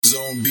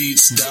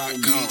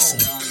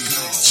Daprincejbreezy.com.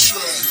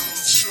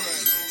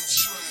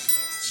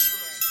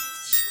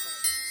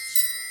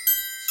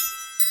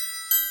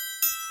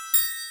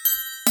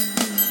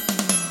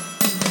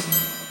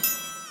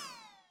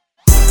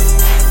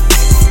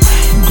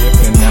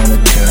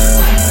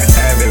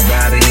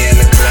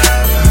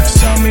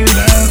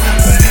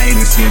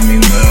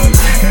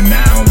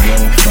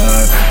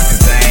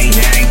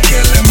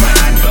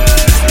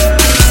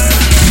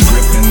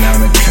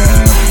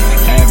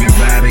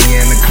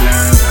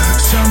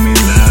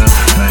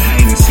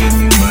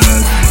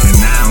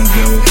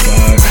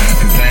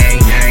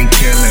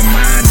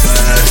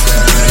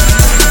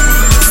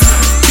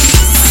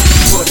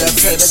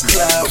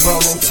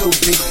 Rolling too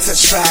deep to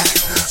try.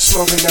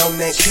 Smoking on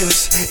that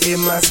kush, it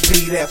must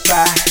be that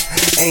fire.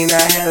 Ain't I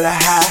hella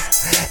high?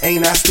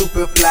 Ain't I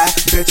stupid fly?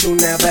 Bet you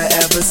never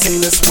ever seen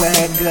a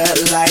swagger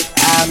like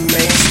I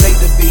man. Stay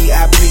the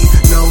VIP,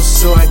 no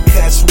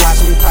shortcuts.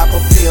 Watch me pop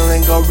a pill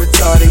and go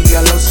retarded.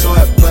 Yellow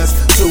short bus,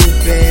 two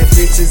bad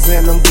bitches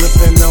and I'm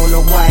gripping on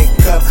a white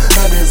cup.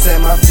 Hunters at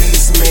my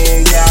feast,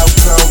 man, y'all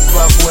come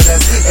fuck with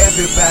us.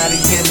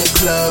 Everybody in the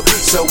club,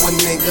 show a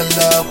nigga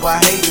love. I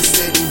hate it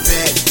sitting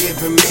back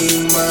giving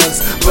me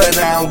mugs, but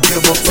I don't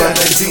give a fuck.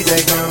 The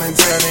DJ gonna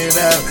turn it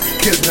up,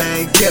 cause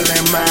they ain't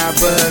killing my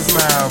buzz,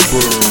 my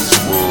buzz.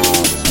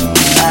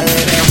 I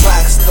live that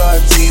rockstar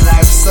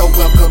G-life, so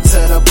welcome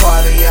to the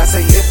party. I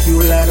say if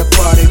you love the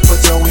party, put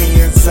your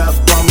hands up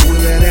for me. We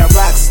live that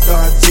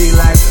rockstar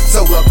G-life,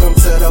 so welcome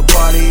to the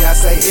party. I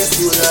say if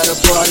you love the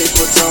party,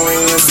 put your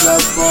hands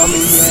up for me,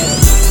 yeah.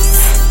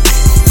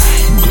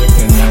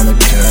 Gripping on the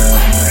cup,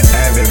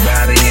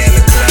 everybody in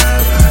the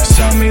club,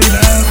 show me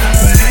love,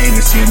 but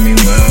haters give me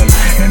love.